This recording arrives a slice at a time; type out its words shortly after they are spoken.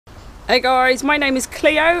Hey guys, my name is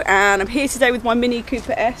Cleo and I'm here today with my mini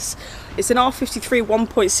Cooper S. It's an R53 1.6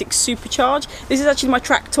 supercharge. This is actually my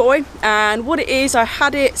track toy, and what it is, I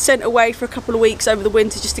had it sent away for a couple of weeks over the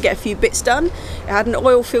winter just to get a few bits done. It had an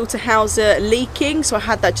oil filter houser leaking, so I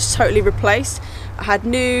had that just totally replaced. I had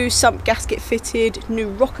new sump gasket fitted, new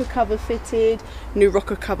rocker cover fitted, new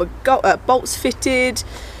rocker cover bolts fitted.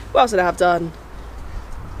 What else did I have done?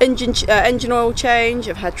 Engine oil change,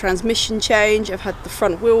 I've had transmission change, I've had the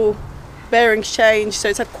front wheel bearings change, so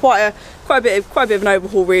it's had quite a bit of an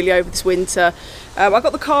overhaul really over this winter. I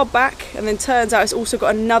got the car back, and then turns out it's also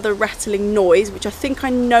got another rattling noise, which I think I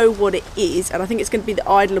know what it is, and I think it's going to be the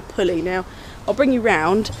idler pulley. Now I'll bring you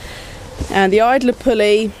round, and the idler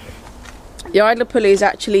pulley is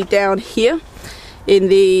actually down here in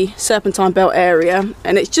the serpentine belt area,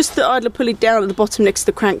 and it's just the idler pulley down at the bottom next to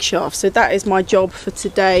the crankshaft. So that is my job for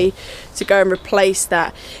today, to go and replace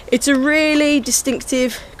that. It's a really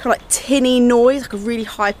distinctive kind of like tinny noise, like a really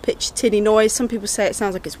high pitched tinny noise. Some people say it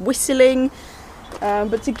sounds like it's whistling,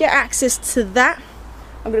 but to get access to that,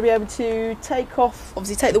 I'm going to be able to take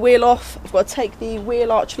the wheel off. I've got to take the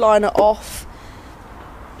wheel arch liner off,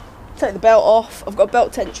 take the belt off. I've got a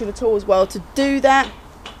belt tensioner tool as well to do that.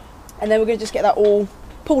 And then we're going to just get that all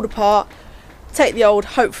pulled apart, take the old,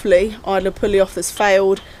 hopefully, idler pulley off that's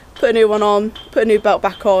failed, put a new one on, put a new belt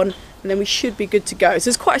back on, and then we should be good to go. So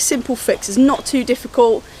it's quite a simple fix. It's not too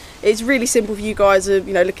difficult. It's really simple for you guys who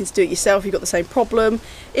are, looking to do it yourself. You've got the same problem.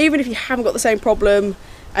 Even if you haven't got the same problem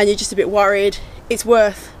and you're just a bit worried, it's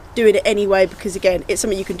worth doing it anyway, because again, it's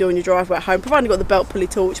something you can do on your driveway at home, provided you've got the belt pulley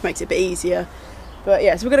tool, which makes it a bit easier. But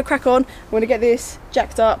yeah, so we're going to crack on. We're going to get this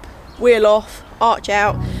jacked up, wheel off, arch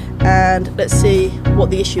out, and let's see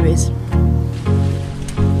what the issue is.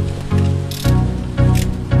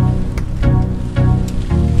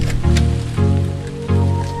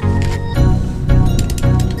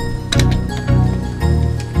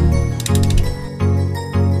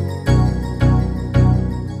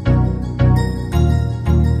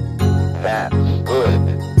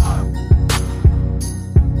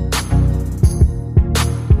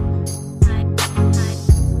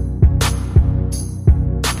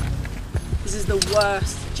 The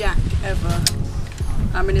worst jack ever.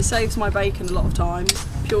 I mean, it saves my bacon a lot of times,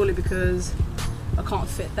 purely because I can't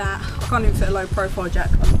fit that. I can't even fit a low profile jack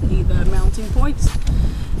on either mounting points,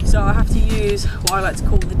 so I have to use what I like to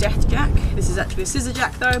call the death jack. This is actually a scissor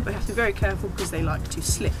jack though, but you have to be very careful because they like to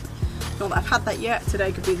slip. Not that I've had that yet,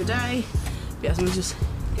 today could be the day. But yeah, so I'm gonna just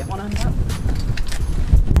get one hand up.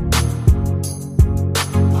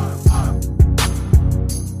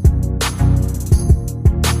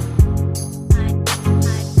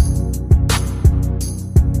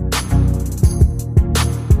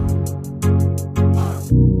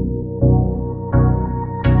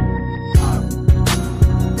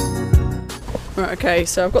 Okay,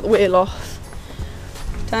 so I've got the wheel off.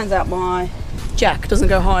 Turns out my jack doesn't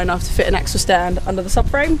go high enough to fit an extra stand under the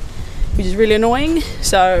subframe, which is really annoying.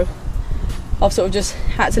 So I've sort of just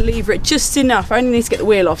had to lever it just enough. I only need to get the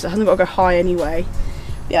wheel off, so it hasn't got to go high anyway.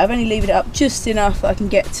 Yeah, I've only levered it up just enough that I can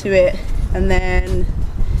get to it, and then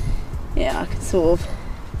yeah, I can sort of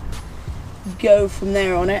go from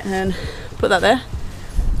there on it and put that there.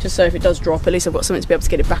 Just so if it does drop, at least I've got something to be able to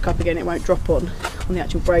get it back up again. It won't drop on the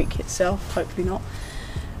actual brake itself, hopefully not.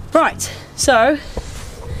 Right, so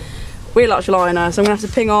wheel arch liner, so I'm going to have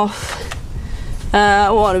to ping off,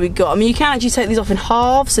 what have we got? I mean, you can actually take these off in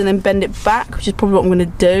halves and then bend it back, which is probably what I'm going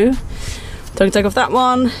to do. So I can take off that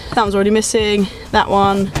one, that one's already missing, that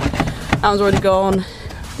one's already gone,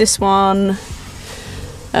 this one.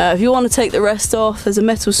 If you want to take the rest off, there's a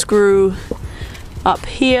metal screw up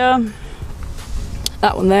here.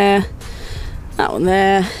 That one there, that one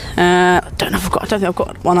there. I don't think I've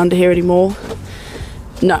got one under here anymore.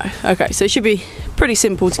 No. Okay, so it should be pretty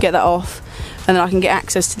simple to get that off, and then I can get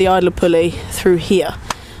access to the idler pulley through here.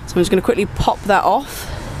 So I'm just going to quickly pop that off.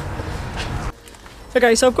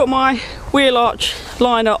 Okay, so I've got my wheel arch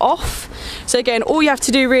liner off. So again, all you have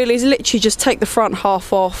to do really is literally just take the front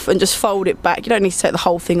half off and just fold it back. You don't need to take the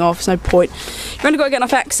whole thing off, there's no point. You've only got to get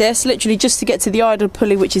enough access, literally just to get to the idler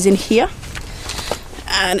pulley, which is in here.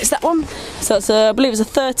 And it's that one. So it's I believe it's a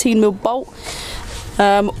 13mm bolt.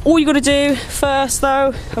 All you got to do first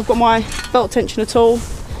though, I've got my belt tensioner tool.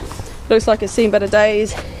 Looks like it's seen better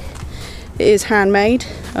days. It is handmade.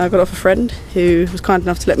 I got it off a friend who was kind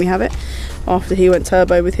enough to let me have it after he went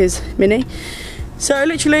turbo with his Mini. So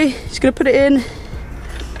literally just going to put it in.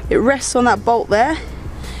 It rests on that bolt there.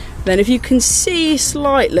 Then if you can see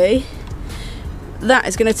slightly, that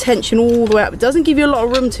is going to tension all the way up. It doesn't give you a lot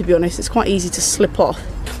of room, to be honest. It's quite easy to slip off.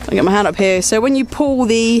 I'll get my hand up here. So when you pull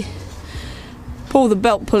the pull the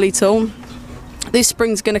belt pulley tool, this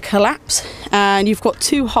spring's going to collapse, and you've got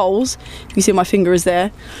 2 holes. You can see my finger is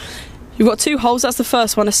there. You've got 2 holes, that's the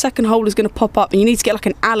first one. A second hole is going to pop up, and you need to get like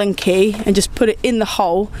an Allen key and just put it in the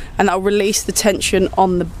hole, and that'll release the tension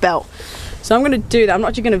on the belt. So I'm going to do that. I'm not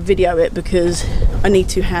actually going to video it because I need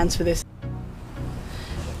 2 hands for this.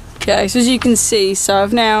 Okay, so as you can see, so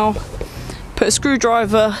I've now put a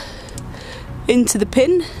screwdriver into the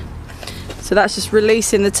pin. So that's just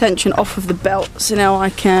releasing the tension off of the belt. So now I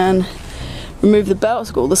can remove the belt.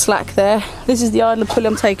 It's got all the slack there. This is the idler pulley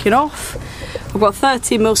I'm taking off. I've got a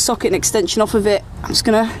 13mm socket and extension off of it. I'm just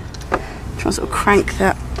going to try and sort of crank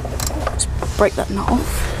that, just break that nut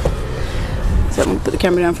off. So I'm going to put the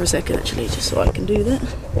camera down for a second actually, just so I can do that. You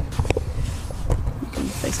can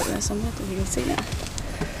face up there somewhere, I don't think you can see that.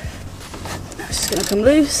 That's just going to come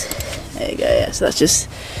loose. There you go, yeah, so that's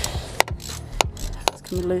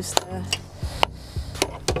coming loose there.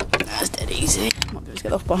 That's dead easy. Might be able to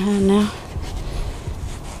get off by hand now.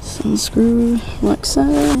 Just unscrew like so.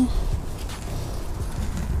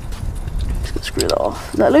 Just gonna screw that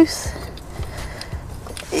off. Is that loose?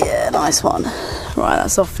 Yeah, nice one. Right,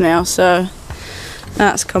 that's off now, so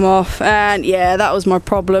that's come off, and yeah, that was my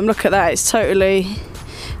problem. Look at that, it's totally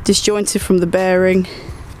disjointed from the bearing.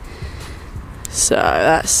 So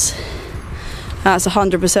that's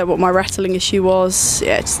 100% what my rattling issue was.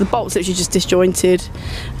 Yeah, it's the bolts literally just disjointed,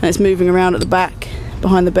 and it's moving around at the back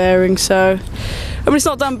behind the bearing. So I mean, it's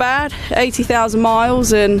not done bad. 80,000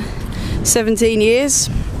 miles in 17 years.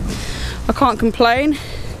 I can't complain.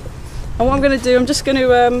 And what I'm going to do, I'm just going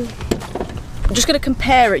to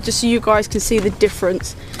compare it just so you guys can see the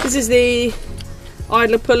difference. This is the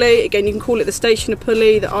idler pulley. Again, you can call it the stationer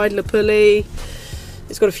pulley, the idler pulley.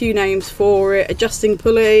 It's got a few names for it. Adjusting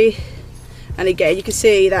pulley. And again, you can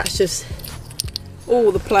see that's just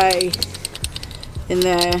all the play in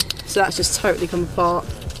there. So that's just totally come apart.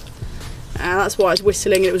 And that's why it's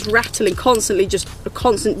whistling. It was rattling constantly, just a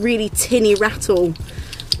constant really tinny rattle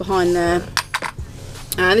behind there.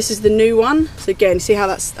 And this is the new one. So again, see how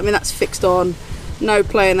that's, I mean, that's fixed on. No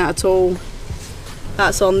play in that at all.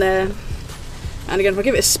 That's on there. And again, if I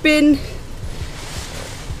give it a spin,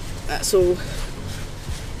 that's all.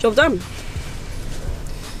 Job done.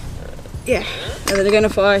 Yeah, and then again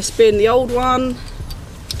if I spin the old one,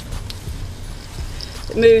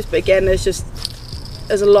 it moves, but again there's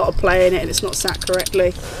a lot of play in it and it's not sat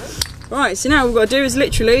correctly. Right, so now what we've got to do is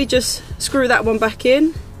literally just screw that one back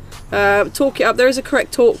in, torque it up. There is a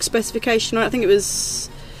correct torque specification on it. I think it was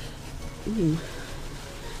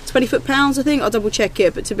 20 foot-pounds, I think. I'll double check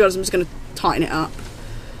it, but to be honest I'm just going to tighten it up,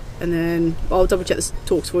 and then I'll double check the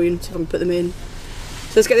torques for you and see if I can put them in.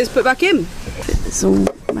 So let's get this put back in. Put this all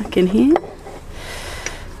back in here.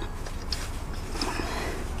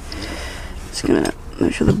 Just gonna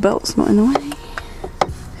make sure the belt's not in the way.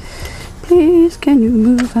 Please can you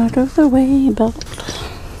move out of the way, belt?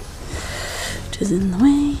 It is in the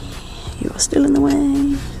way. You are still in the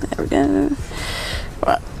way. There we go.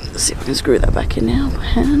 Right, let's see if we can screw that back in now by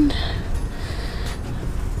hand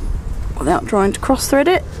without trying to cross thread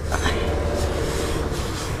it.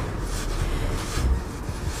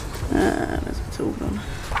 There's a tool on.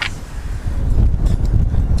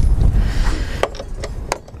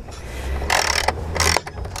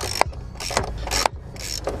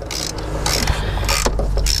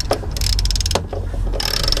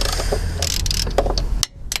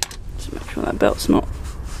 Just make sure that belt's not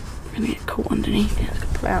going to get caught underneath. Yeah,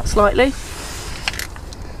 just pull it out slightly.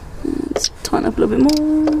 Let's tighten up a little bit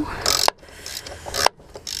more.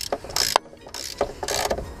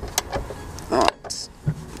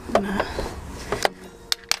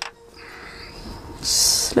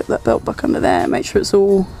 Slip that belt back under there, make sure it's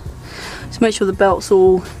all, just make sure the belt's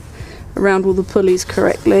all around all the pulleys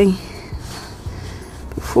correctly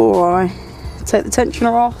before I take the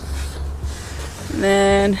tensioner off, and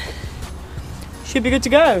then should be good to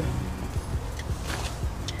go.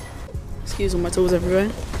 Excuse all my tools everywhere.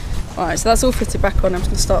 Alright, so that's all fitted back on. I'm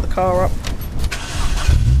just going to start the car up.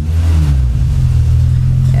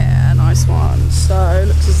 Yeah, nice one. So it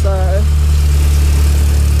looks as though,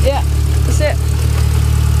 yeah, that's it.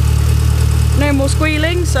 No more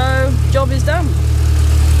squealing, so job is done.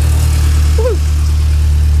 Woo.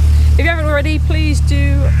 If you haven't already, please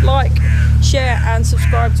do like, share and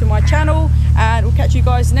subscribe to my channel, and we'll catch you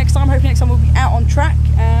guys next time. Hopefully next time we'll be out on track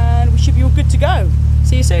and we should be all good to go.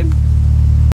 See you soon.